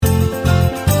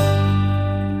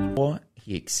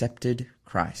he accepted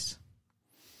Christ.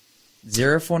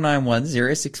 0491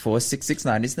 064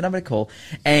 669 is the number to call,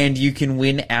 and you can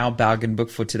win our bargain book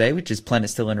for today, which is Planet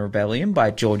Still in Rebellion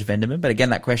by George Venderman. But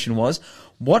again, that question was,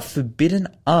 what forbidden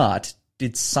art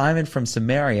did Simon from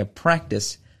Samaria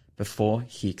practice before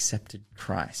he accepted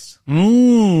Christ? There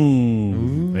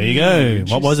you go.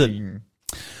 What was it?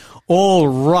 All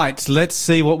right, let's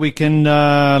see what we can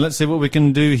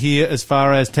do here as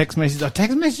far as text messages.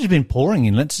 Text messages have been pouring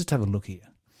in. Let's just have a look here.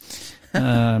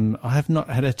 I have not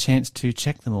had a chance to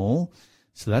check them all,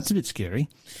 so that's a bit scary.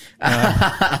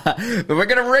 But we're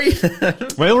going to read them.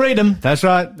 We'll read them. That's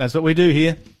right. That's what we do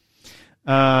here.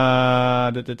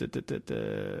 Where does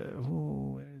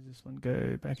this one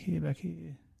go? Back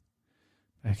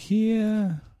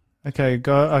here. Okay,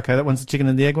 that one's the chicken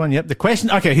and the egg one. Yep. The question.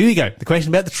 Okay, here we go. The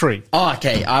question about the tree. Oh,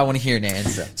 okay. I want to hear an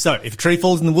answer. So, if a tree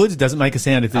falls in the woods, it doesn't make a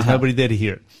sound if there's nobody there to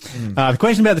hear it. The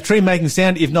question about the tree making a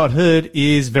sound, if not heard,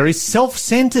 is very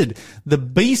self-centered. The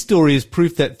bee story is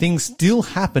proof that things still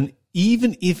happen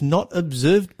even if not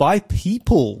observed by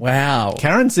people. Wow.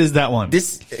 Karen says that one.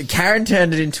 Karen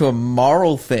turned it into a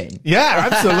moral thing. Yeah,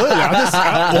 absolutely.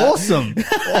 Awesome.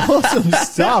 Awesome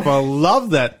stuff. I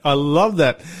love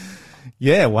that.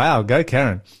 Yeah, wow. Go,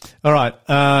 Karen. All right.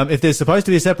 If there's supposed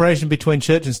to be a separation between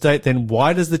church and state, then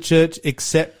why does the church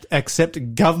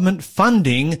accept government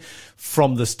funding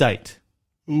from the state?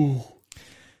 Ooh.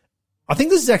 I think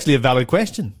this is actually a valid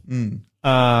question.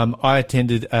 I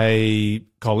attended a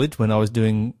college when I was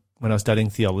studying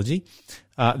theology,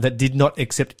 that did not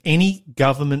accept any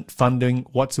government funding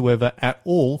whatsoever at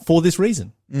all for this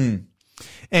reason.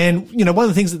 And, one of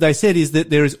the things that they said is that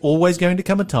there is always going to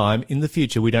come a time in the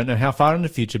future, we don't know how far in the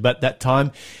future, but that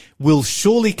time will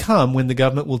surely come when the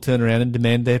government will turn around and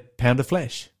demand their pound of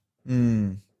flesh.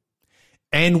 And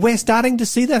we're starting to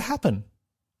see that happen,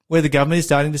 where the government is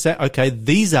starting to say, okay,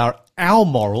 these are our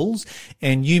morals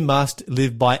and you must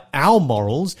live by our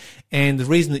morals. And the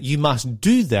reason that you must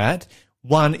do that,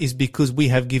 one, is because we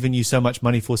have given you so much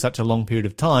money for such a long period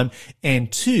of time.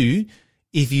 And two,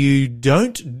 if you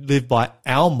don't live by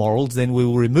our morals, then we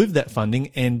will remove that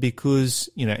funding. And because,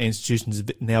 institutions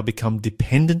have now become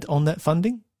dependent on that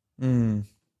funding, then,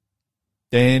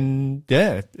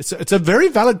 yeah, it's a very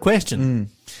valid question.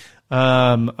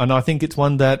 And I think it's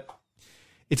one that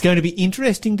it's going to be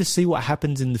interesting to see what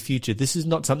happens in the future. This is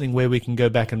not something where we can go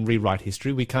back and rewrite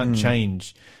history. We can't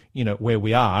change, where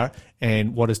we are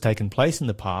and what has taken place in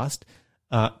the past.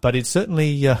 But it's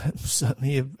certainly a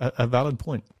valid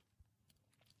point.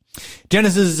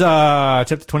 Genesis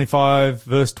chapter 25,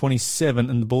 verse 27,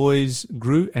 and the boys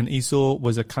grew, and Esau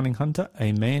was a cunning hunter,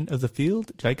 a man of the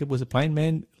field. Jacob was a plain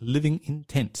man living in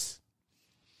tents.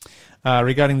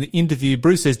 Regarding the interview,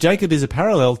 Bruce says, Jacob is a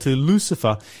parallel to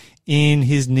Lucifer in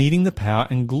his needing the power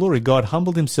and glory. God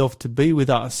humbled himself to be with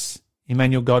us.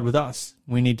 Emmanuel, God with us.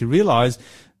 We need to realize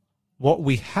what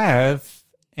we have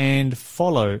and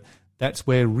follow. That's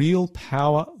where real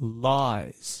power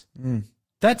lies.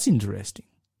 That's interesting.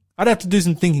 I'd have to do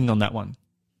some thinking on that one.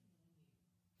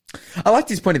 I liked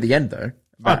his point at the end, though.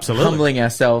 Absolutely. Humbling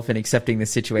ourselves and accepting the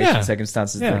situation and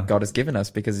circumstances that God has given us,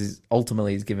 because he's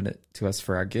given it to us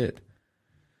for our good.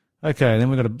 Okay, then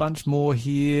we've got a bunch more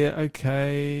here.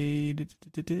 Okay. Did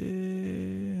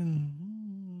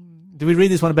we read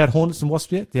this one about hornets and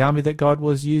wasps yet? The army that God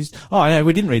was used. Oh, no,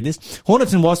 we didn't read this.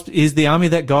 Hornets and wasps is the army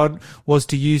that God was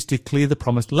to use to clear the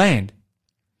promised land.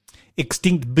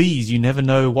 Extinct bees, you never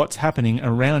know what's happening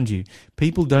around you.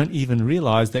 People don't even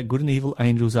realize that good and evil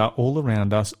angels are all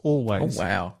around us always. Oh,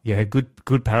 wow. Yeah,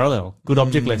 good parallel. Good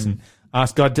object lesson.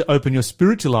 Ask God to open your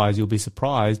spiritual eyes. You'll be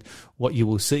surprised what you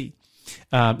will see.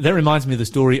 That reminds me of the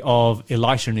story of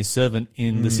Elisha and his servant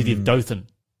in the city of Dothan.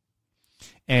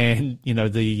 And,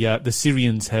 the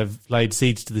Syrians have laid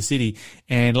siege to the city.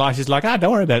 And Elisha's like,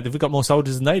 don't worry about it. We've got more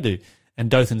soldiers than they do.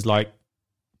 And Dothan's like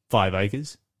 5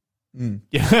 acres.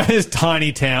 Yeah, this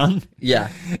tiny town. Yeah.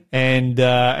 And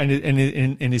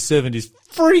his servant is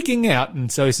freaking out.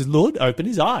 And so he says, Lord, open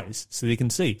his eyes so he can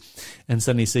see. And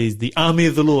suddenly he sees the army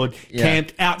of the Lord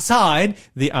camped outside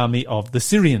the army of the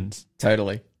Syrians.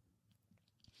 Totally.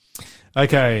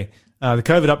 Okay. The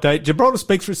COVID update. Gibraltar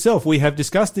speaks for itself. We have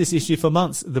discussed this issue for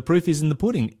months. The proof is in the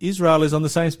pudding. Israel is on the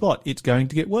same spot. It's going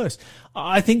to get worse.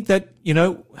 I think that,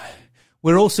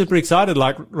 we're all super excited,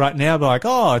 like right now, like,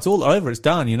 oh, it's all over, it's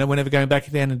done. We're never going back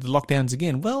down into lockdowns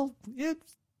again. Well, yeah,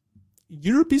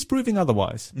 Europe is proving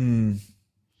otherwise.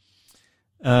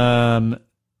 General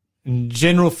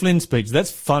Flynn speech.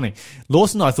 That's funny.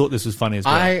 Lawson, I thought this was funny as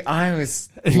well. I was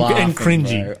laughing, and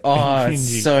cringy. Bro. Oh,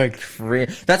 it's so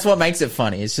cringy. That's what makes it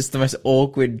funny. It's just the most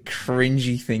awkward,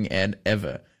 cringy thing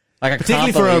ever. Like, I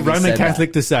particularly can't for a believe you Roman said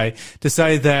Catholic to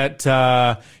say that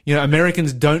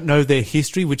Americans don't know their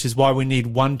history, which is why we need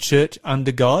one church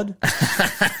under God.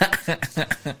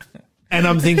 And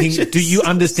I'm thinking, do you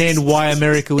understand why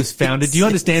America was founded? Do you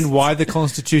understand why the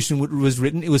Constitution was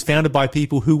written? It was founded by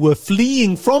people who were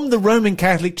fleeing from the Roman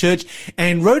Catholic Church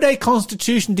and wrote a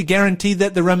constitution to guarantee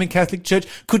that the Roman Catholic Church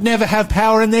could never have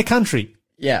power in their country.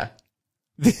 Yeah.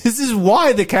 This is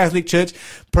why the Catholic Church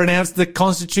pronounced the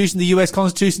Constitution, the US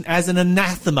Constitution, as an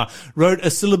anathema, wrote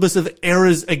a syllabus of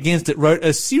errors against it, wrote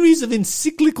a series of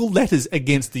encyclical letters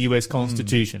against the US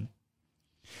Constitution.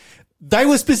 They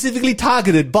were specifically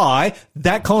targeted by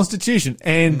that Constitution.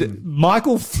 And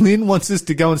Michael Flynn wants us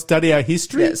to go and study our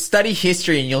history. Yeah, study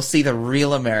history and you'll see the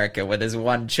real America where there's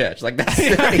one church. Like, that's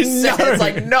what he said. It's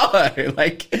like, no.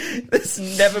 Like, there's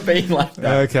never been like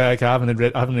that. Okay. I haven't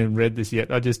even read this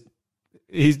yet.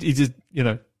 He just,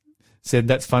 said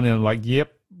that's funny. And I'm like,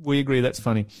 yep, we agree that's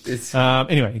funny.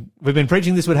 Anyway, we've been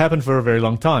preaching this would happen for a very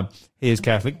long time. Here's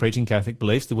Catholic preaching Catholic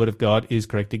beliefs. The Word of God is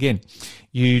correct again.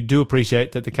 You do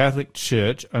appreciate that the Catholic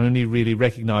Church only really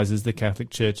recognizes the Catholic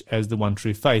Church as the one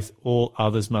true faith. All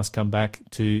others must come back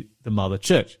to the Mother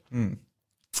Church.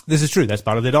 This is true. That's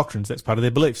part of their doctrines. That's part of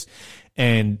their beliefs.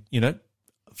 And,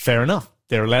 fair enough.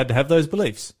 They're allowed to have those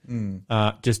beliefs.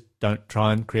 Just don't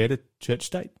try and create a church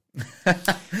state.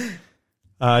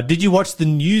 Did you watch the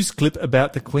news clip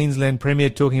about the Queensland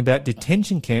Premier talking about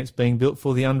detention camps being built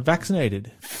for the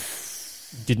unvaccinated?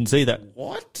 Didn't see that.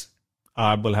 What?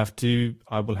 I will have to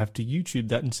YouTube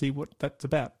that and see what that's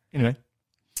about. Anyway,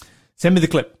 send me the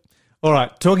clip. All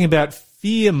right, talking about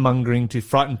fear-mongering to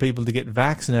frighten people to get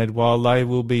vaccinated while they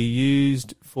will be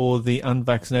used for the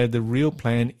unvaccinated. The real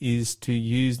plan is to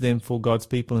use them for God's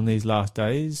people in these last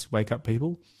days. Wake up,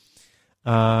 people.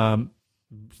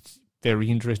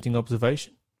 Very interesting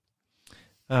observation.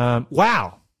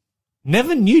 Wow.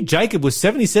 Never knew Jacob was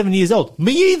 77 years old.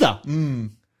 Me either.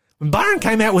 When Byron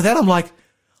came out with that, I'm like,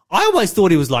 I always thought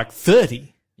he was like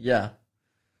 30. Yeah.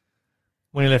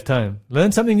 When he left home.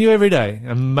 Learn something new every day.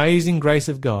 Amazing grace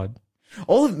of God.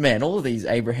 All of these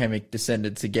Abrahamic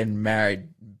descendants are getting married.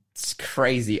 It's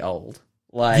crazy old.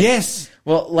 Like, yes.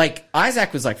 Well, like,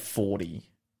 Isaac was like 40,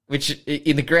 which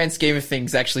in the grand scheme of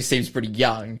things actually seems pretty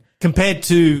young. Compared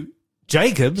to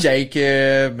Jacob,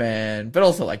 man, but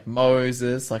also like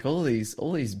Moses, like all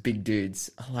these big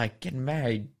dudes are like getting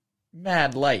married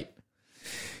mad late.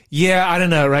 Yeah, I don't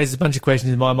know. It raises a bunch of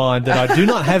questions in my mind that I do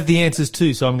not have the answers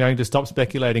to, so I'm going to stop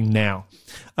speculating now.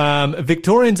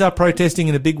 Victorians are protesting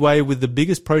in a big way, with the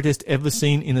biggest protest ever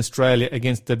seen in Australia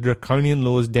against the draconian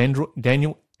laws Daniel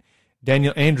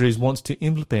Andrews wants to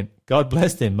implement. God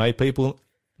bless them. May people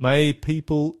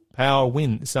power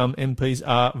win. Some MPs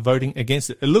are voting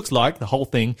against it. It looks like the whole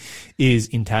thing is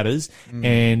in tatters,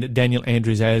 and Daniel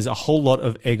Andrews has a whole lot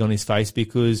of egg on his face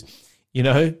because,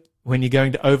 when you're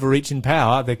going to overreach in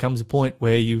power, there comes a point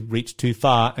where you reach too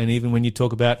far. And even when you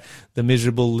talk about the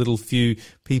miserable little few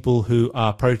people who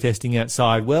are protesting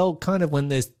outside, well, kind of when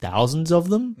there's thousands of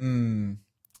them,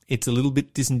 it's a little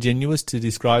bit disingenuous to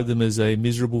describe them as a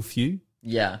miserable few.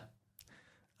 Yeah.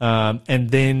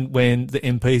 And then when the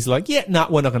MP's like, we're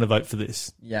not going to vote for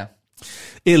this. Yeah.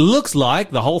 It looks like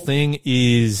the whole thing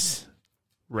is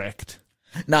wrecked.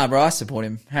 Nah, bro, I support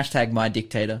him. # my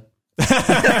dictator.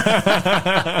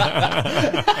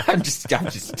 I'm just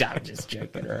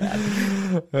joking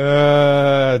around.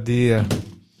 Dear.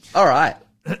 All right.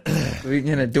 We're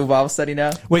going to do a Bible study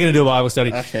now? We're going to do a Bible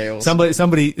study. Okay, awesome.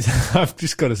 Somebody, I've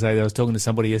just got to say that I was talking to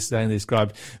somebody yesterday and they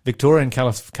described Victoria and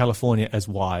California as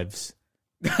wives.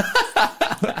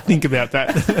 Think about that.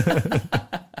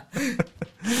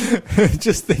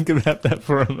 Just think about that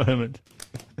for a moment.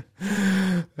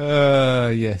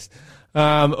 Yes.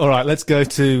 All right, let's go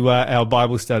to our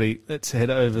Bible study. Let's head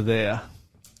over there.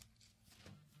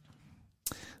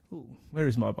 Ooh, where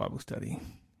is my Bible study?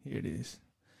 Here it is.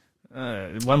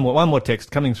 One more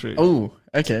text coming through. Oh,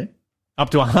 okay. Up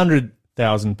to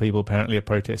 100,000 people apparently are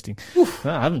protesting.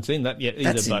 I haven't seen that yet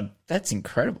either. That's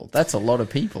incredible. That's a lot of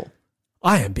people.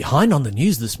 I am behind on the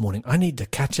news this morning. I need to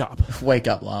catch up. Wake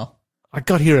up, Lyle. I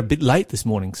got here a bit late this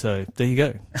morning, so there you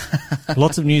go.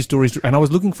 Lots of news stories, and I was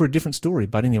looking for a different story,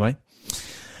 but anyway.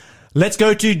 Let's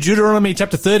go to Deuteronomy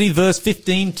chapter 30, verse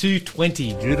 15 to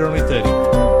 20. Deuteronomy 30.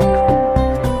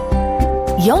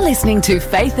 You're listening to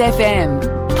Faith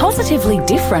FM, positively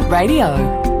different radio.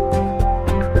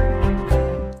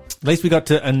 At least we got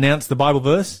to announce the Bible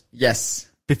verse. Yes.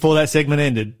 Before that segment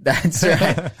ended. That's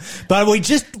right. But we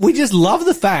just love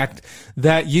the fact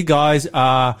that you guys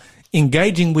are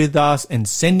engaging with us and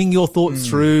sending your thoughts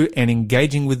through and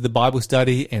engaging with the Bible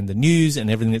study and the news and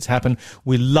everything that's happened.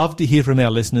 We love to hear from our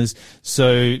listeners.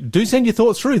 So do send your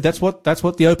thoughts through. That's what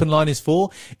the open line is for.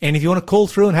 And if you want to call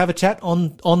through and have a chat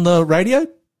on the radio,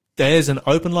 there's an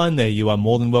open line there. You are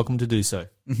more than welcome to do so.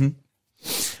 Mm-hmm.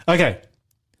 Okay.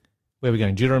 Where are we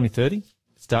going? Deuteronomy 30.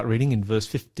 Start reading in verse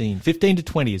 15. 15 to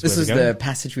 20 is where we're going. This is the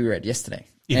passage we read yesterday.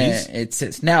 It is? It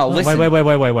says, now listen.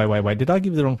 Wait. Did I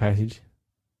give you the wrong passage?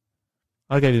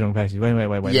 I gave you the wrong passage. Wait. Yeah,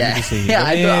 Let me just see.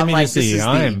 I'm like, this is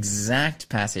the exact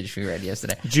passage we read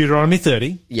yesterday. Deuteronomy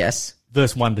 30. Yes.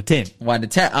 Verse 1 to 10. 1 to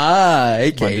 10.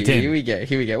 Okay. 1 to 10. Here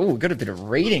we go. Oh, we've got a bit of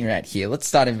reading right here. Let's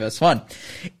start in verse 1.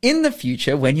 In the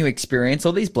future, when you experience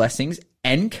all these blessings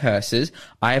and curses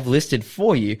I have listed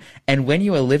for you, and when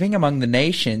you are living among the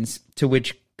nations to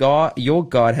which your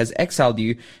God has exiled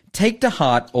you, take to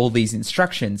heart all these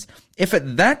instructions. If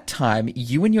at that time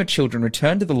you and your children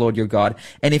return to the Lord your God,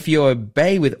 and if you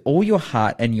obey with all your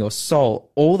heart and your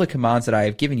soul all the commands that I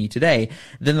have given you today,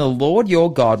 then the Lord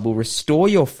your God will restore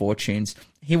your fortunes.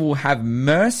 He will have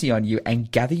mercy on you and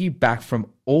gather you back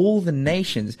from all the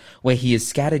nations where he has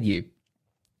scattered you.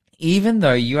 Even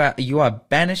though you are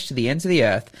banished to the ends of the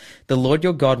earth, the Lord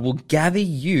your God will gather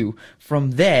you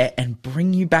from there and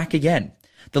bring you back again.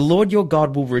 The Lord your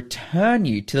God will return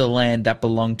you to the land that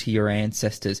belonged to your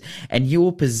ancestors, and you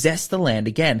will possess the land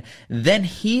again. Then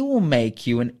he will make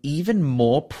you an even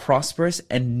more prosperous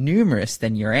and numerous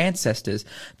than your ancestors.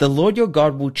 The Lord your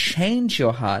God will change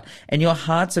your heart and your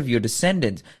hearts of your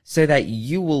descendants, so that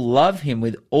you will love him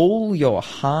with all your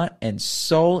heart and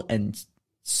soul, and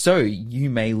so you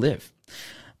may live.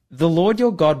 The Lord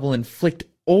your God will inflict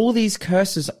all these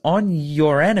curses on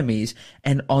your enemies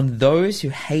and on those who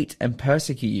hate and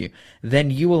persecute you.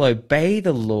 Then you will obey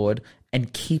the Lord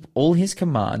and keep all his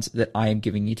commands that I am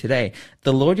giving you today.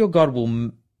 The Lord your God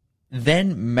will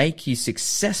then make you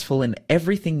successful in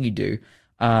everything you do.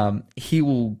 He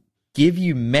will give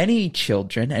you many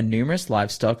children and numerous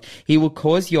livestock. He will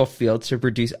cause your fields to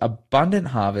produce abundant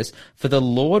harvest, for the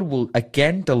Lord will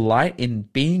again delight in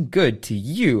being good to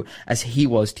you as he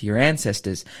was to your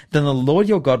ancestors. Then the Lord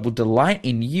your God will delight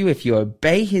in you if you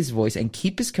obey his voice and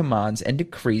keep his commands and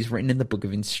decrees written in the book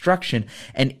of instruction,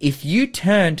 and if you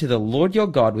turn to the Lord your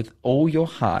God with all your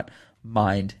heart,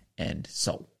 mind, and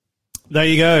soul. There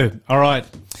you go. All right.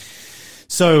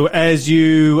 So as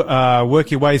you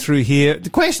work your way through here, the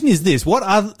question is this: what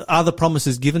are the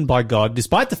promises given by God,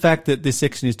 despite the fact that this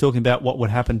section is talking about what would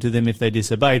happen to them if they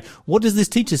disobeyed? What does this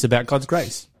teach us about God's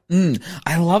grace?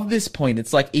 I love this point.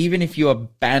 It's like, even if you are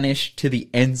banished to the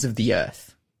ends of the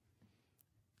earth,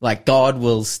 like, God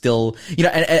will still,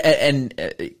 and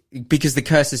because the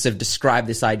curses have described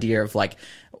this idea of, like,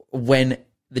 when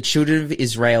the children of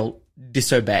Israel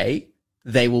disobey,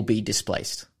 they will be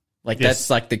displaced. Like, yes. That's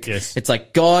like it's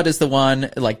like God is the one,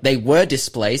 like, they were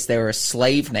displaced. They were a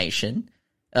slave nation,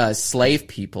 slave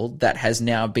people that has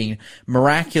now been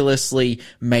miraculously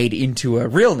made into a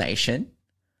real nation,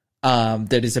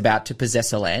 that is about to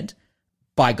possess a land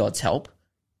by God's help.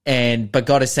 But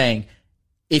God is saying,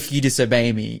 if you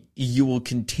disobey me, you will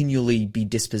continually be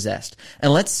dispossessed.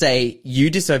 And let's say you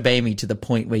disobey me to the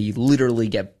point where you literally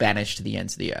get banished to the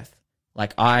ends of the earth.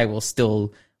 Like, I will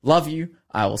still love you.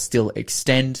 I will still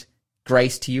extend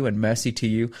grace to you and mercy to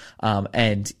you,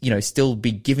 and still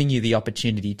be giving you the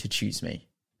opportunity to choose me,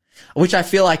 which I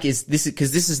feel like is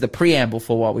because this is the preamble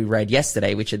for what we read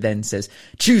yesterday, which it then says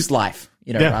choose life,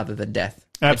 rather than death.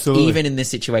 Absolutely. Like, even in this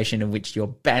situation in which you're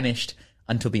banished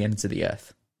until the ends of the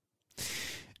earth.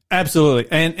 Absolutely,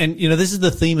 and this is the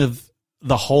theme of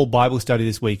the whole Bible study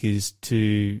this week is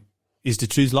to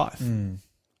choose life.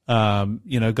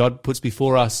 God puts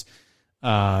before us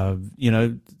the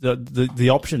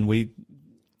option.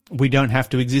 We don't have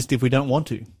to exist if we don't want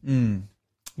to.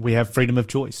 We have freedom of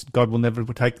choice. God will never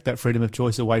take that freedom of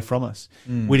choice away from us.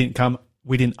 We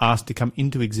didn't ask to come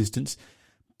into existence,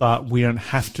 but we don't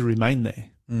have to remain there.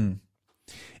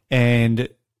 And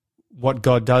what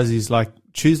God does is, like,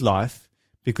 choose life,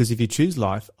 because if you choose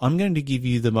life, I'm going to give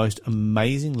you the most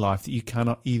amazing life that you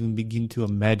cannot even begin to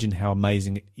imagine how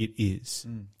amazing it is.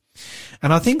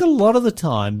 And I think a lot of the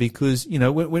time, because,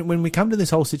 when we come to this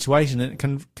whole situation, it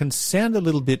can sound a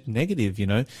little bit negative,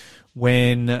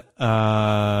 when we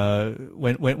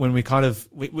kind of,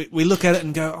 we look at it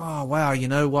and go, oh, wow, you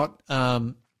know what?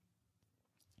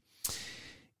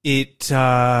 It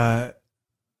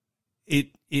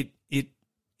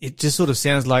just sort of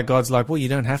sounds like God's like, well, you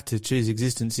don't have to choose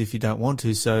existence if you don't want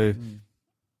to. So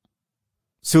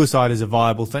suicide is a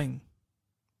viable thing.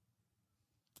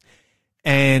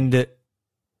 And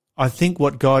I think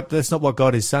that's not what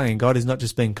God is saying. God is not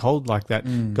just being cold like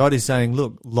that. God is saying,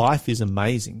 look, life is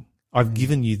amazing. I've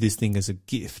given you this thing as a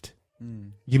gift.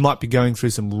 You might be going through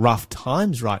some rough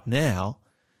times right now,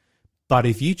 but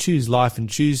if you choose life and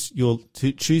choose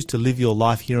to live your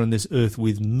life here on this earth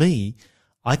with me,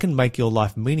 I can make your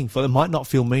life meaningful. It might not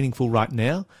feel meaningful right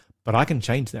now, but I can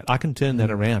change that. I can turn that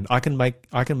around. I can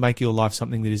make your life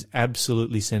something that is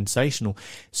absolutely sensational.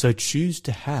 So choose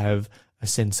to have a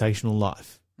sensational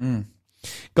life.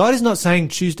 God is not saying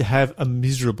choose to have a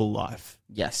miserable life.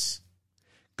 Yes.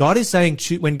 God is saying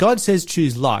when God says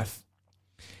choose life,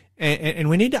 and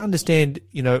we need to understand,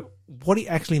 what he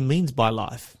actually means by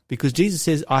life, because Jesus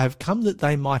says, "I have come that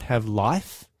they might have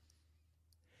life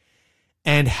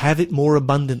and have it more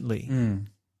abundantly."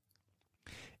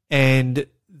 And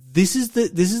this is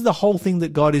the whole thing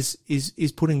that God is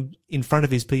putting in front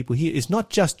of his people here. It's not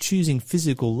just choosing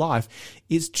physical life.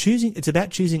 It's about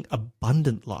choosing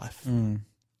abundant life.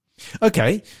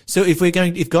 Okay. So if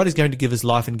God is going to give us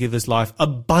life and give us life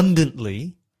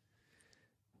abundantly,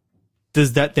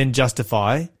 does that then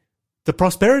justify the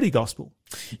prosperity gospel?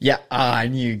 Yeah. I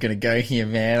knew you were going to go here,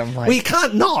 man. I'm like, well, you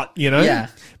can't not, Yeah.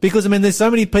 because there's so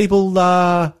many people,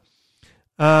 that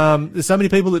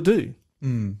do.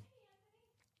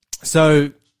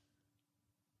 So,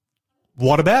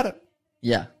 what about it?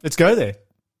 Yeah. Let's go there.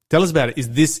 Tell us about it. Is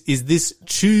this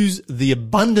choose the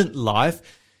abundant life?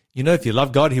 If you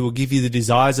love God, he will give you the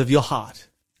desires of your heart.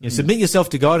 Submit yourself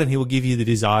to God and he will give you the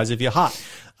desires of your heart.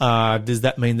 Does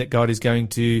that mean that God is going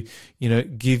to,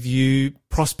 give you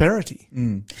prosperity?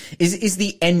 Is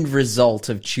the end result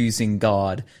of choosing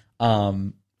God,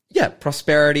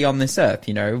 prosperity on this earth,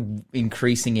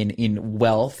 increasing in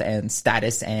wealth and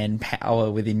status and power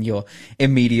within your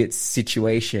immediate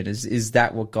situation? Is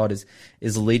that what God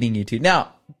is leading you to?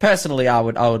 Now, personally, I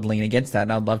would lean against that,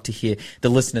 and I'd love to hear the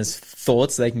listeners'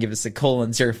 thoughts. They can give us a call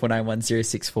on 0491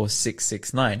 064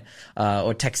 669,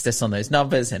 or text us on those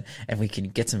numbers, and we can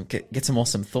get some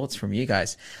awesome thoughts from you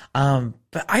guys.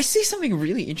 But I see something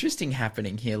really interesting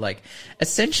happening here. Like,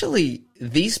 essentially,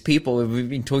 these people, we've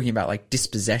been talking about like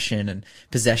dispossession and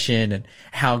possession and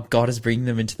how God is bringing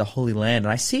them into the Holy Land.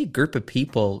 And I see a group of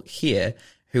people here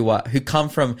who come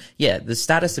from, the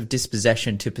status of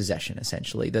dispossession to possession,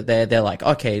 essentially. That they're like,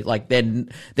 okay, like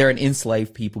they're an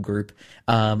enslaved people group,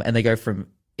 and they go from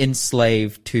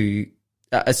enslaved to,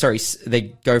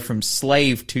 they go from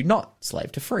slave to not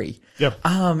slave to free. Yep.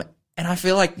 And I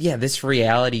feel like, this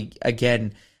reality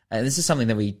again, and this is something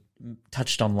that we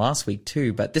touched on last week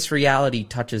too, but this reality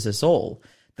touches us all.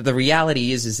 That the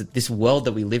reality is that this world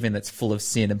that we live in, that's full of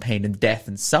sin and pain and death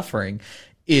and suffering,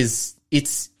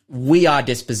 we are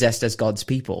dispossessed as God's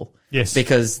people. Yes.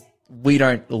 Because we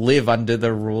don't live under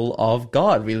the rule of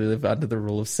God. We live under the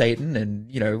rule of Satan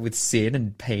and, with sin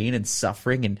and pain and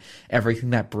suffering and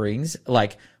everything that brings.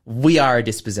 Like, we are a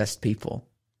dispossessed people.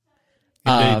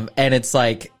 And it's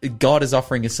like God is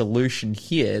offering a solution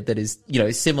here that is,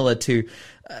 similar to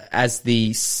as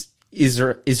the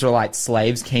Israelite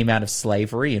slaves came out of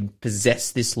slavery and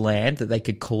possessed this land that they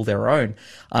could call their own.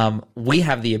 We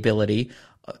have the ability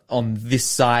on this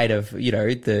side of,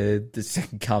 the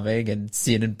second coming and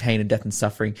sin and pain and death and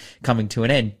suffering coming to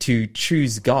an end, to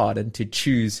choose God and to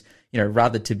choose,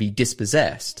 rather to be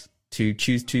dispossessed, to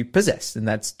choose to possess. And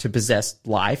that's to possess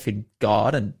life in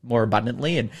God and more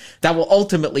abundantly. And that will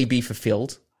ultimately be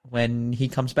fulfilled when he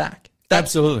comes back.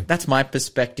 Absolutely. That's my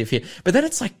perspective here. But then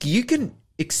it's like, you can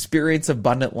experience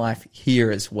abundant life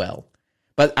here as well.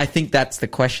 But I think that's the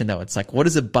question though. It's like, what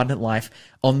does abundant life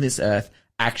on this earth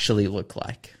actually look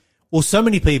like? Well, so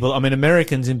many people,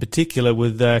 Americans in particular,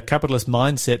 with the capitalist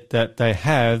mindset that they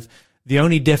have, the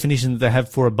only definition that they have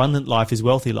for abundant life is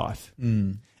wealthy life.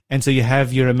 And so you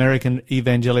have your American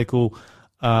evangelical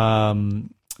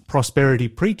prosperity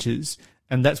preachers,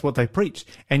 and that's what they preach.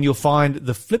 And you'll find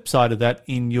the flip side of that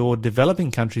in your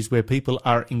developing countries where people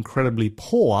are incredibly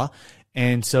poor.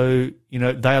 And so,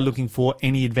 they are looking for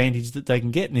any advantage that they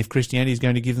can get. And if Christianity is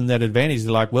going to give them that advantage,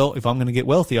 they're like, well, if I'm going to get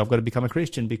wealthy, I've got to become a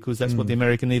Christian, because that's what the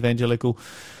American evangelical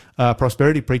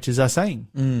prosperity preachers are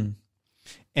saying.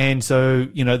 And so,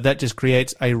 that just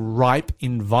creates a ripe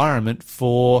environment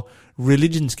for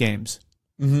religion scams.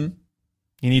 And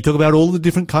you talk about all the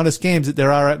different kind of scams that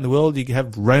there are out in the world. You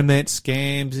have romance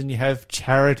scams and you have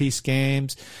charity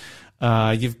scams.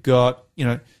 You've got,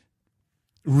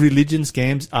 religion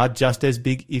scams are just as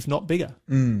big, if not bigger.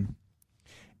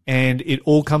 And it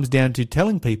all comes down to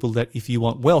telling people that if you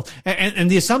want wealth, and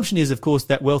the assumption is, of course,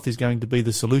 that wealth is going to be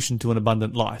the solution to an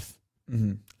abundant life.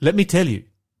 Let me tell you,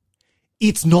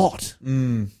 it's not.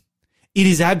 It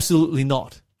is absolutely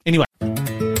not. Anyway.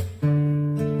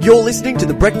 You're listening to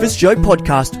the Breakfast Show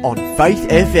podcast on Faith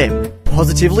FM.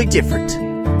 Positively different.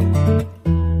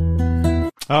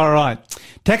 All right.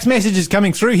 Text messages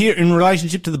coming through here in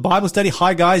relationship to the Bible study.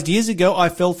 Hi guys, years ago I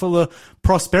fell for the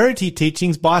prosperity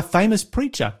teachings by a famous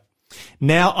preacher.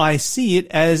 Now I see it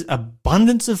as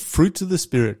abundance of fruits of the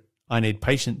Spirit. I need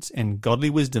patience and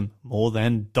godly wisdom more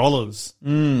than dollars.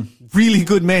 Really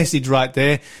good message right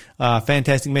there.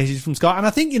 Fantastic message from Scott. And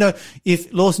I think,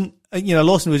 if Lawson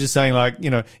was just saying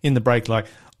in the break,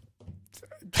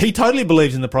 he totally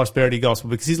believes in the prosperity gospel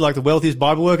because he's like the wealthiest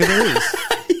Bible worker there is.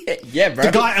 Yeah, bro.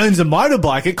 The guy owns a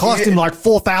motorbike. It cost him like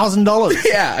 $4,000.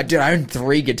 Yeah, dude, I own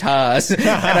 3 guitars and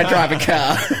I drive a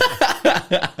car.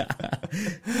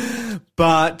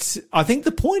 But I think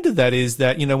the point of that is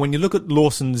that, when you look at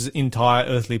Lawson's entire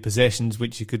earthly possessions,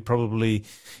 which you could probably,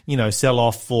 sell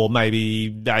off for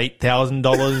maybe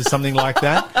 $8,000, something like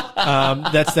that.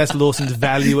 That's Lawson's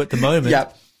value at the moment.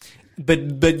 Yep.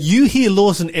 But you hear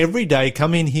Lawson every day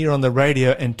come in here on the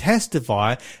radio and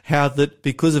testify how that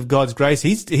because of God's grace,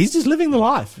 he's just living the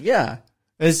life. Yeah.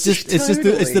 It's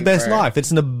the best life.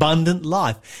 It's an abundant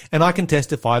life. And I can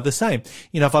testify the same.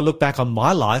 If I look back on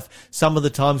my life, some of the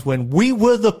times when we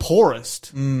were the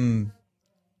poorest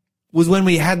was when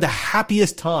we had the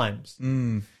happiest times.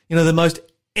 The most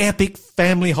epic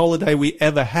family holiday we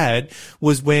ever had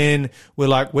was when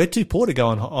we're too poor to go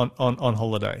on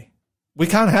holiday. We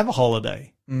can't have a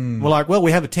holiday. We're like, well,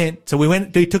 we have a tent. So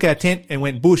we took our tent and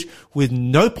went bush with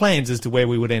no plans as to where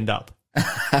we would end up.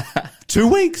 2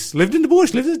 weeks, lived in the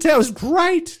bush, lived in the town. It was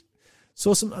great.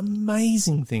 Saw some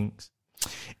amazing things.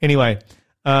 Anyway,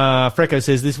 Freco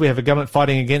says this, we have a government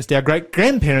fighting against our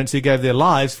great-grandparents who gave their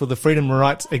lives for the freedom and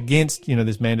rights against,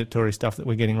 this mandatory stuff that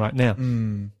we're getting right now.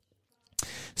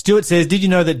 Stuart says, did you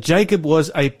know that Jacob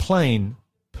was a plain,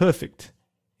 perfect,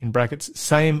 in brackets,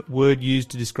 same word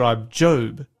used to describe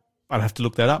Job? I'd have to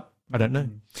look that up. I don't know.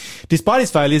 Despite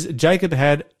his failures, Jacob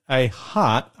had a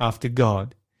heart after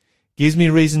God. Gives me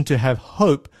reason to have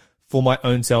hope for my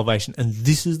own salvation. And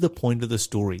this is the point of the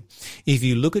story. If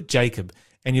you look at Jacob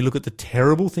and you look at the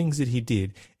terrible things that he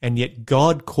did, and yet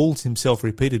God calls himself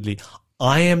repeatedly,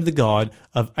 I am the God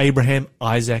of Abraham,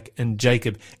 Isaac, and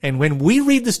Jacob. And when we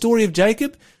read the story of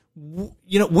Jacob,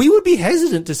 we would be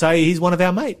hesitant to say he's one of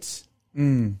our mates.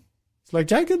 It's like,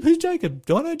 Jacob? Who's Jacob?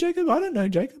 Do I know Jacob? I don't know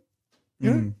Jacob.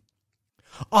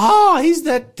 He's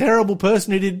that terrible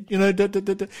person who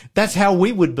did, that's how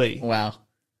we would be. Wow.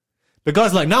 But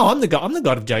God's like, no, I'm the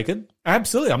God of Jacob.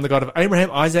 Absolutely. I'm the God of Abraham,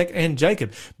 Isaac, and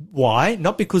Jacob. Why?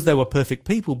 Not because they were perfect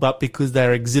people, but because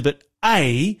they're exhibit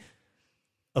A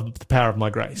of the power of my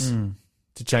grace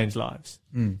to change lives.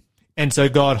 And so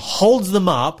God holds them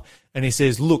up and he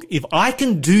says, look, if I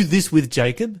can do this with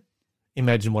Jacob,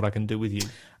 imagine what I can do with you.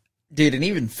 Dude, and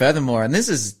even furthermore, and this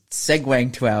is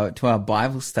segueing to our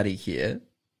Bible study here,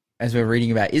 as we're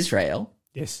reading about Israel.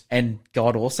 Yes. And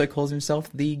God also calls himself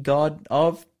the God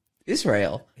of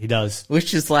Israel. He does.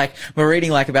 Which is like, we're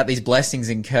reading about these blessings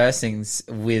and cursings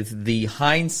with the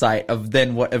hindsight of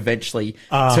then what eventually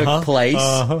took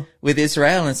place with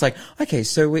Israel. And it's like, okay,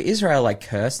 so were Israel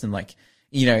cursed and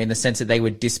in the sense that they were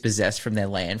dispossessed from their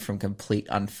land from complete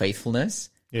unfaithfulness?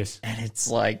 Yes. And it's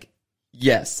like,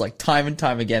 yes, time and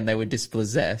time again they were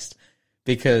dispossessed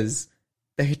because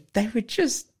they were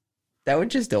just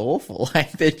awful.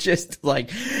 They're just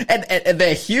and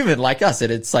they're human like us, and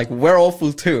it's we're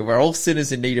awful too. We're all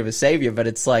sinners in need of a savior, but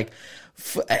it's but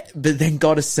then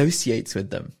God associates with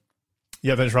them.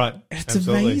 Yeah, that's right. It's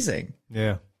Absolutely. amazing.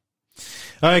 Yeah.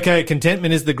 Okay,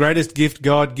 contentment is the greatest gift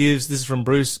God gives. This is from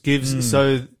Bruce Gives.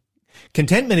 So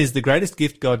contentment is the greatest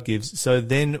gift God gives. So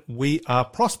then we are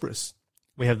prosperous.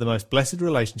 We have the most blessed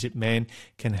relationship man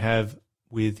can have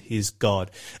with his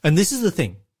God. And this is the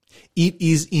thing. It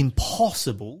is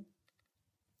impossible,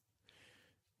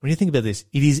 when you think about this,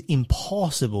 it is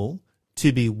impossible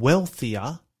to be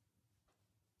wealthier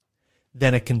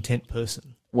than a content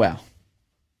person. Wow.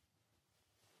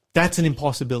 That's an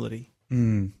impossibility.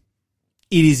 It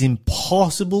is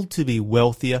impossible to be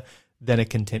wealthier than a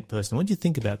content person. What do you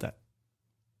think about that?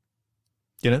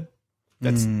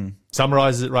 That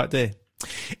summarizes it right there.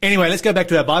 Anyway, let's go back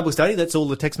to our Bible study. That's all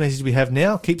the text messages we have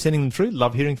now. Keep sending them through.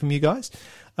 Love hearing from you guys.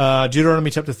 Deuteronomy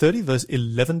chapter 30, verse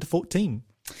 11 to 14.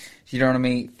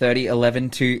 Deuteronomy 30, 11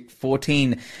 to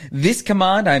 14. This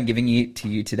command I am giving to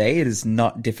you today, it is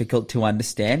not difficult to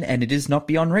understand, and it is not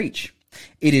beyond reach.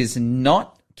 It is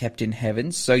not kept in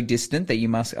heaven, so distant that you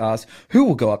must ask, who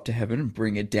will go up to heaven and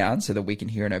bring it down so that we can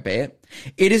hear and obey it?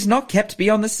 It is not kept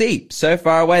beyond the sea, so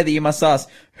far away that you must ask,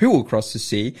 who will cross the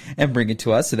sea and bring it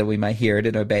to us so that we may hear it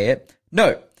and obey it?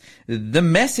 No, the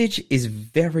message is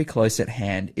very close at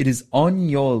hand. It is on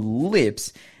your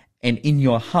lips and in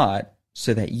your heart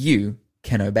so that you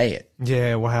can obey it.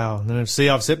 Yeah, wow. And then, see,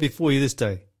 I've set before you this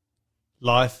day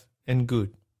life and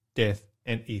good, death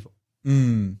and evil.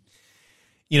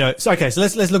 You know, so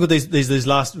let's look at these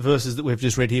last verses that we've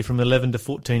just read here from 11 to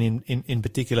 14 in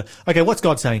particular. Okay, what's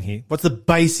God saying here? What's the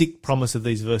basic promise of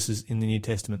these verses in the New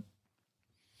Testament?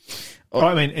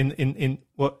 I mean, in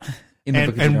what? In the book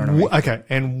of Deuteronomy. Okay,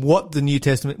 and what New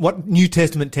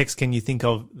Testament text can you think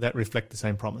of that reflect the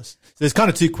same promise? So there's kind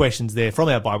of two questions there from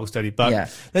our Bible study,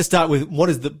 but let's start with what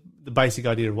is the basic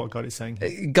idea of what God is saying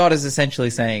here? God is essentially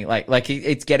saying, like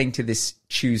it's getting to this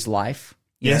choose life.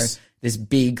 You know, this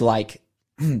big,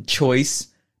 choice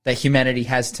that humanity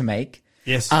has to make.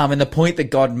 Yes. And the point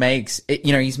that God makes,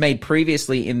 he's made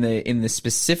previously in the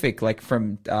specific,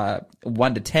 from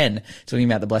 1 to 10, talking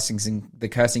about the blessings and the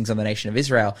cursings on the nation of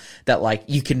Israel, that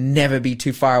you can never be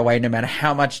too far away, no matter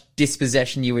how much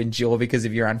dispossession you endure because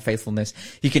of your unfaithfulness.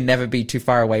 You can never be too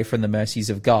far away from the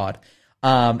mercies of God.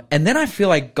 And then I feel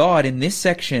like God in this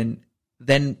section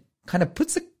then kind of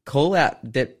puts a call out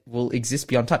that will exist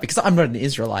beyond time, because I'm not an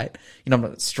Israelite. I'm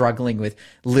not struggling with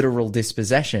literal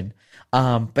dispossession.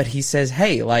 But he says,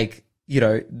 hey,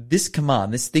 this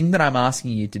command, this thing that I'm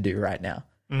asking you to do right now,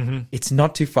 it's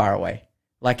not too far away.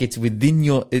 It's within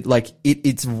your,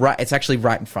 it's right. It's actually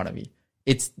right in front of you.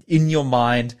 It's in your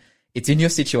mind. It's in your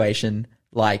situation.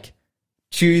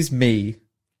 Choose me,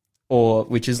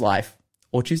 which is life,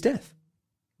 or choose death.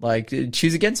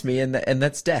 Choose against me, and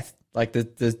that's death.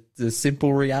 The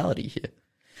simple reality here.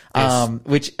 Yes.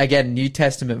 Which again, New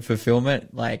Testament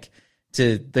fulfillment,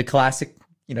 to the classic,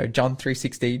 John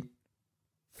 3:16,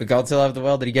 for God so loved the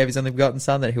world that he gave his only begotten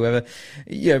son, that whoever,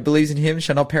 believes in him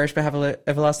shall not perish but have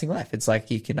everlasting life. It's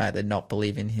you can either not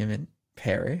believe in him and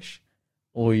perish,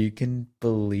 or you can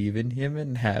believe in him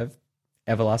and have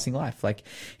everlasting life.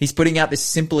 He's putting out this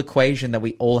simple equation that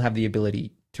we all have the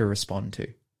ability to respond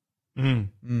to.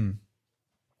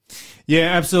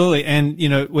 Yeah, absolutely. And,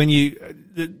 when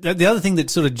the other thing that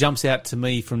sort of jumps out to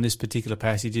me from this particular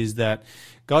passage is that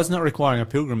God's not requiring a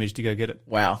pilgrimage to go get it.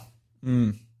 Wow.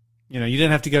 You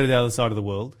don't have to go to the other side of the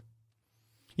world.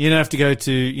 You don't have to go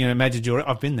to, Majorjora.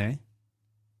 I've been there.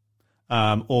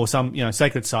 Or some,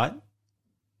 sacred site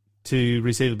to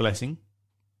receive a blessing.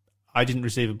 I didn't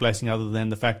receive a blessing other than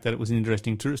the fact that it was an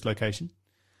interesting tourist location.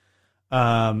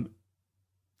 You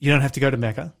don't have to go to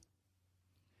Mecca.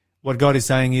 What God is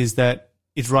saying is that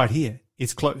it's right here.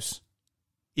 It's close.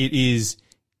 It is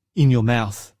in your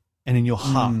mouth and in your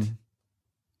heart.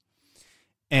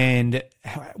 And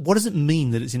what does it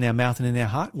mean that it's in our mouth and in our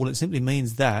heart? Well, it simply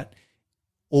means that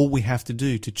all we have to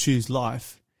do to choose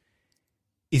life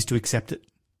is to accept it.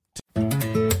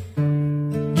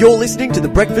 You're listening to the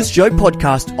Breakfast Show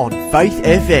podcast on Faith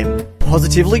FM.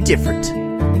 Positively different.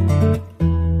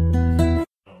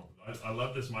 I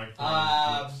love this microphone.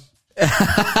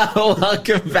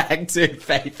 Welcome back to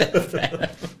Faith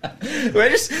FM. We're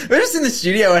just in the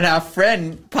studio, and our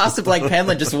friend Pastor Blake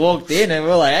Penland just walked in, and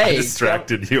we're like, "Hey!" I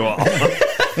distracted you all.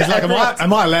 He's like,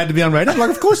 "Am I allowed to be on radio?" I'm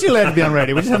like, "Of course you're allowed to be on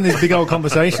radio. We're just having this big old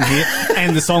conversation here,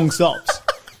 and the song stops."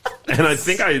 And I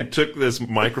think I took this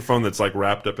microphone that's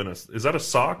wrapped up in is that a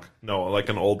sock? No,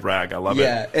 an old rag. I love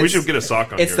it. We should get a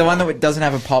sock on. It's the one that doesn't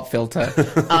have a pop filter.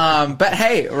 But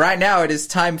hey, right now it is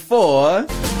time for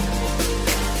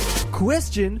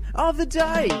Question of the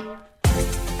day.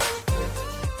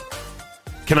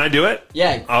 Can I do it?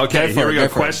 Yeah. Okay, here we go.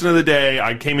 Question of the day.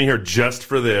 I came in here just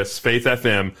for this. Faith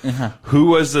FM. Who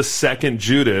was the second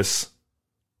Judas?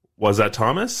 Was that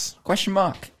Thomas? Question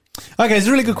mark. Okay, it's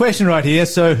a really good question right here.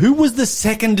 So who was the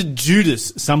second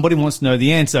Judas? Somebody wants to know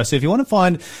the answer. So if you want to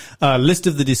find a list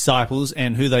of the disciples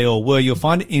and who they all were, you'll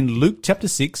find it in Luke chapter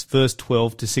 6, verse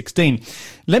 12 to 16.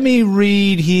 Let me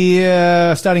read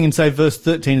here, starting in, say, verse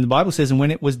 13. The Bible says, "And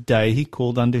when it was day, he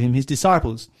called unto him his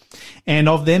disciples. And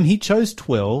of them he chose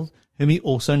 12, whom he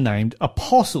also named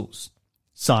apostles.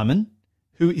 Simon,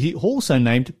 who he also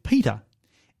named Peter,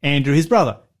 Andrew his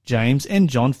brother, James and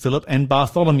John, Philip and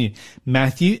Bartholomew,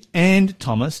 Matthew and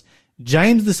Thomas,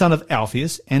 James the son of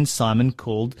Alphaeus, and Simon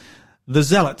called the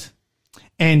Zealot,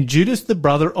 and Judas the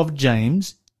brother of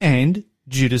James, and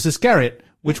Judas Iscariot,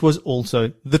 which was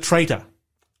also the traitor."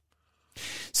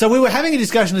 So we were having a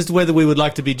discussion as to whether we would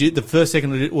like to be the first,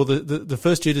 second, or the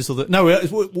first Judas, or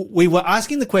we were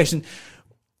asking the question,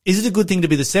 is it a good thing to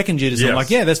be the second Judas? Yes. I'm like,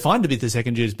 yeah, that's fine to be the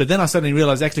second Judas. But then I suddenly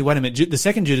realized, actually, wait a minute, the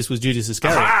second Judas was Judas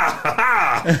Iscariot.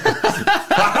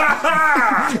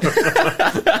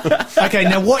 Okay,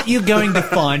 now what you're going to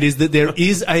find is that there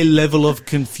is a level of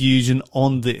confusion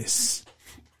on this.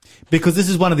 Because this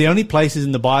is one of the only places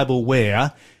in the Bible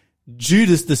where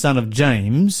Judas, the son of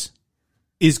James,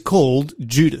 is called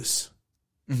Judas.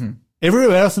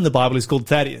 Everywhere else in the Bible is called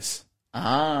Thaddeus.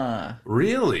 Ah.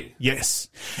 Really? Yes.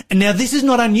 And now this is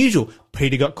not unusual.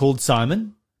 Peter got called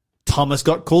Simon. Thomas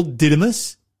got called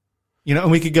Didymus. You know,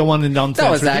 and we could go on and on. That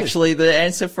was actually the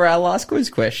answer for our last quiz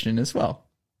question as well.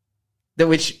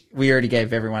 Which we already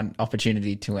gave everyone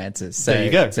opportunity to answer. So, there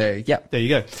you go. So, yeah. There you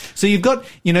go. So you've got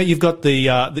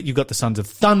the Sons of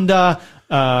Thunder.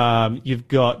 You've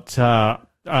got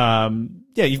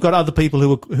other people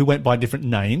who went by different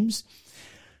names.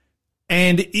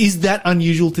 And is that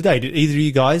unusual today? Did either of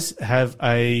you guys have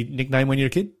a nickname when you were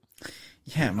a kid?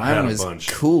 Yeah, mine was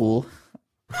cool.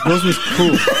 Yours was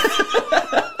cool.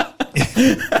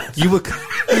 You were.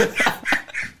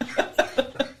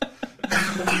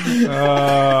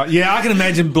 Yeah, I can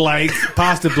imagine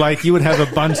Pastor Blake, you would have a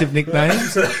bunch of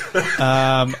nicknames.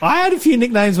 I had a few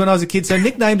nicknames when I was a kid, so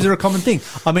nicknames are a common thing.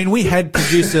 I mean, we had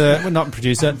not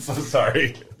producer.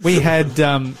 Sorry. We had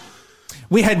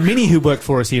Minnie who worked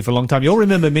for us here for a long time. You all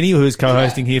remember Minnie, who was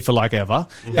co-hosting here for like ever.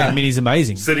 Yeah. And Minnie's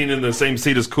amazing. Sitting in the same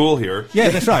seat as Cool here. Yeah,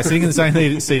 that's right. Sitting in the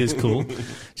same seat as Cool.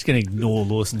 Just going to ignore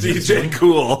Lawson. DJ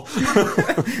Cool.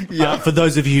 For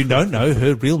those of you who don't know,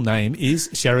 her real name is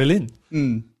Sherry Lynn.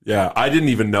 Mm. Yeah, I didn't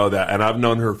even know that, and I've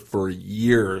known her for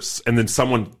years. And then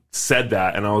someone said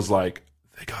that, and I was like,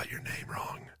 they got your name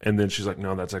wrong. And then she's like,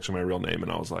 no, that's actually my real name.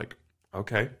 And I was like,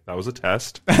 okay, that was a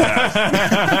test. And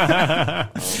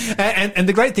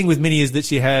the great thing with Minnie is that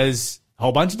she has a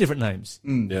whole bunch of different names.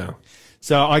 Mm. Yeah.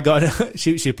 So I got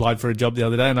she applied for a job the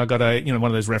other day, and I got one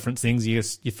of those reference things. You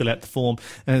fill out the form,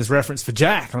 and there's reference for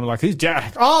Jack. And I'm like, who's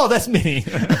Jack? Oh, that's Minnie.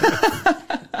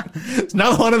 It's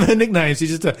another one of her nicknames. She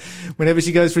just whenever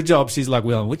she goes for a job, she's like,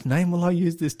 well, which name will I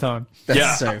use this time?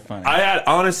 That's so funny.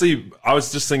 I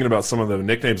was just thinking about some of the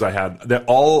nicknames I had that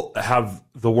all have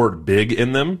the word big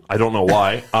in them. I don't know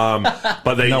why.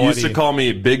 But they used to call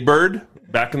me Big Bird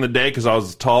back in the day because I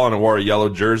was tall and I wore a yellow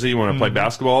jersey when I played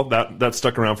basketball. That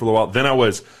stuck around for a while. Then I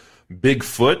was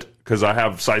Bigfoot because I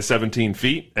have size 17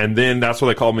 feet. And then that's what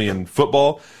they called me in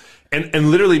football.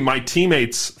 And literally my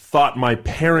teammates thought my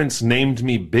parents named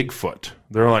me Bigfoot.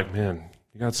 They're like, man,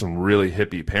 you got some really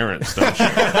hippie parents, don't you?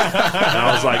 And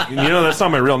I was like, that's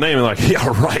not my real name. And like, yeah,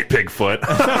 right,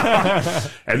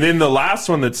 Bigfoot. And then the last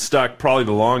one that stuck probably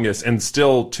the longest, and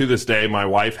still to this day, my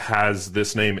wife has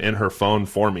this name in her phone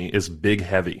for me, is Big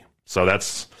Heavy. So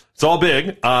it's all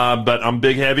big, but I'm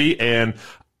Big Heavy. And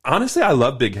honestly, I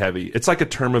love Big Heavy. It's like a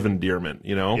term of endearment,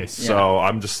 Yes. So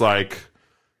I'm just like,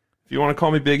 if you want to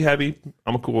call me Big Heavy,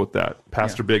 I'm cool with that.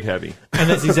 Pastor Big Heavy. And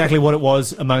that's exactly what it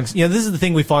was amongst... this is the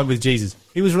thing we find with Jesus.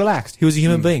 He was relaxed. He was a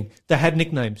human being. They had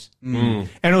nicknames. And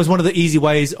it was one of the easy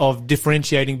ways of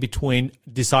differentiating between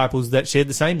disciples that shared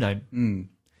the same name.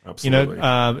 Absolutely.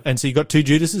 And so you got two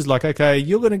Judases, like, okay,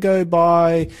 you're going to go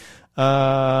by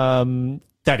Thaddeus.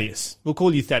 We'll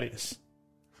call you Thaddeus.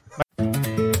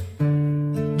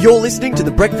 You're listening to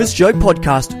the Breakfast Show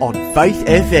podcast on Faith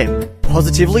FM.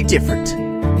 Positively different.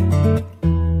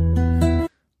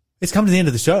 It's come to the end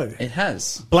of the show. It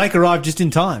has. Blake arrived just in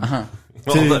time. Uh-huh.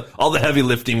 All the heavy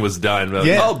lifting was done.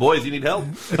 Yeah. Oh, boys, you need help.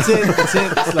 That's it.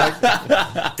 It's like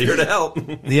here to help.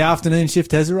 The afternoon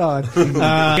shift has arrived.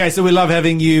 Okay, so we love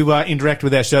having you interact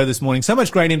with our show this morning. So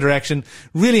much great interaction.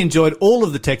 Really enjoyed all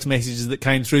of the text messages that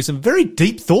came through. Some very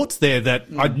deep thoughts there that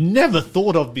I'd never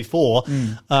thought of before.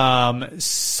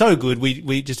 So good.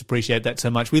 We just appreciate that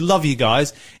so much. We love you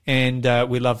guys, and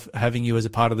we love having you as a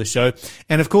part of the show.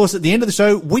 And of course, at the end of the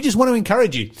show, we just want to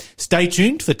encourage you. Stay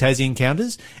tuned for Tassie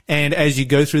Encounters, and as you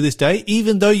go through this day,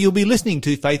 even though you'll be listening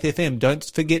to Faith FM, don't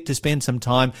forget to spend some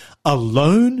time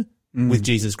alone with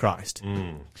Jesus Christ.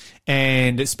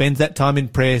 And spend that time in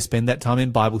prayer, spend that time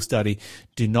in Bible study.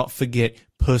 Do not forget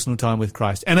personal time with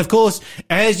Christ. And of course,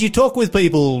 as you talk with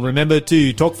people, remember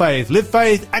to talk faith, live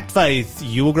faith, act faith.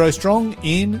 You will grow strong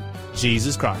in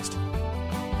Jesus Christ.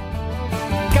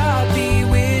 God be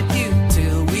with you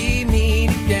till we meet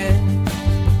again.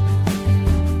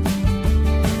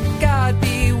 God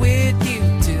be with you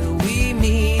till we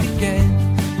meet again.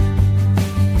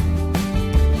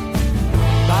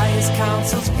 By his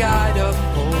counsel's guide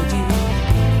uphold you,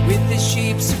 with the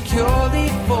sheep securely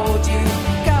fold you.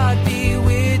 God be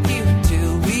with you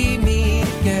till we meet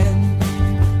again.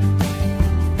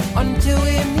 Until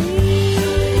we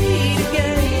meet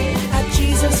again at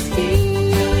Jesus' feet.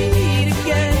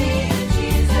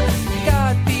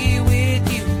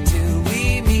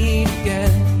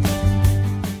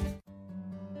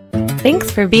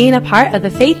 Thanks for being a part of the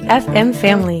Faith FM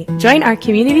family. Join our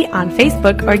community on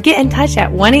Facebook or get in touch at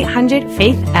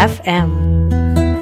 1-800-FAITH-FM.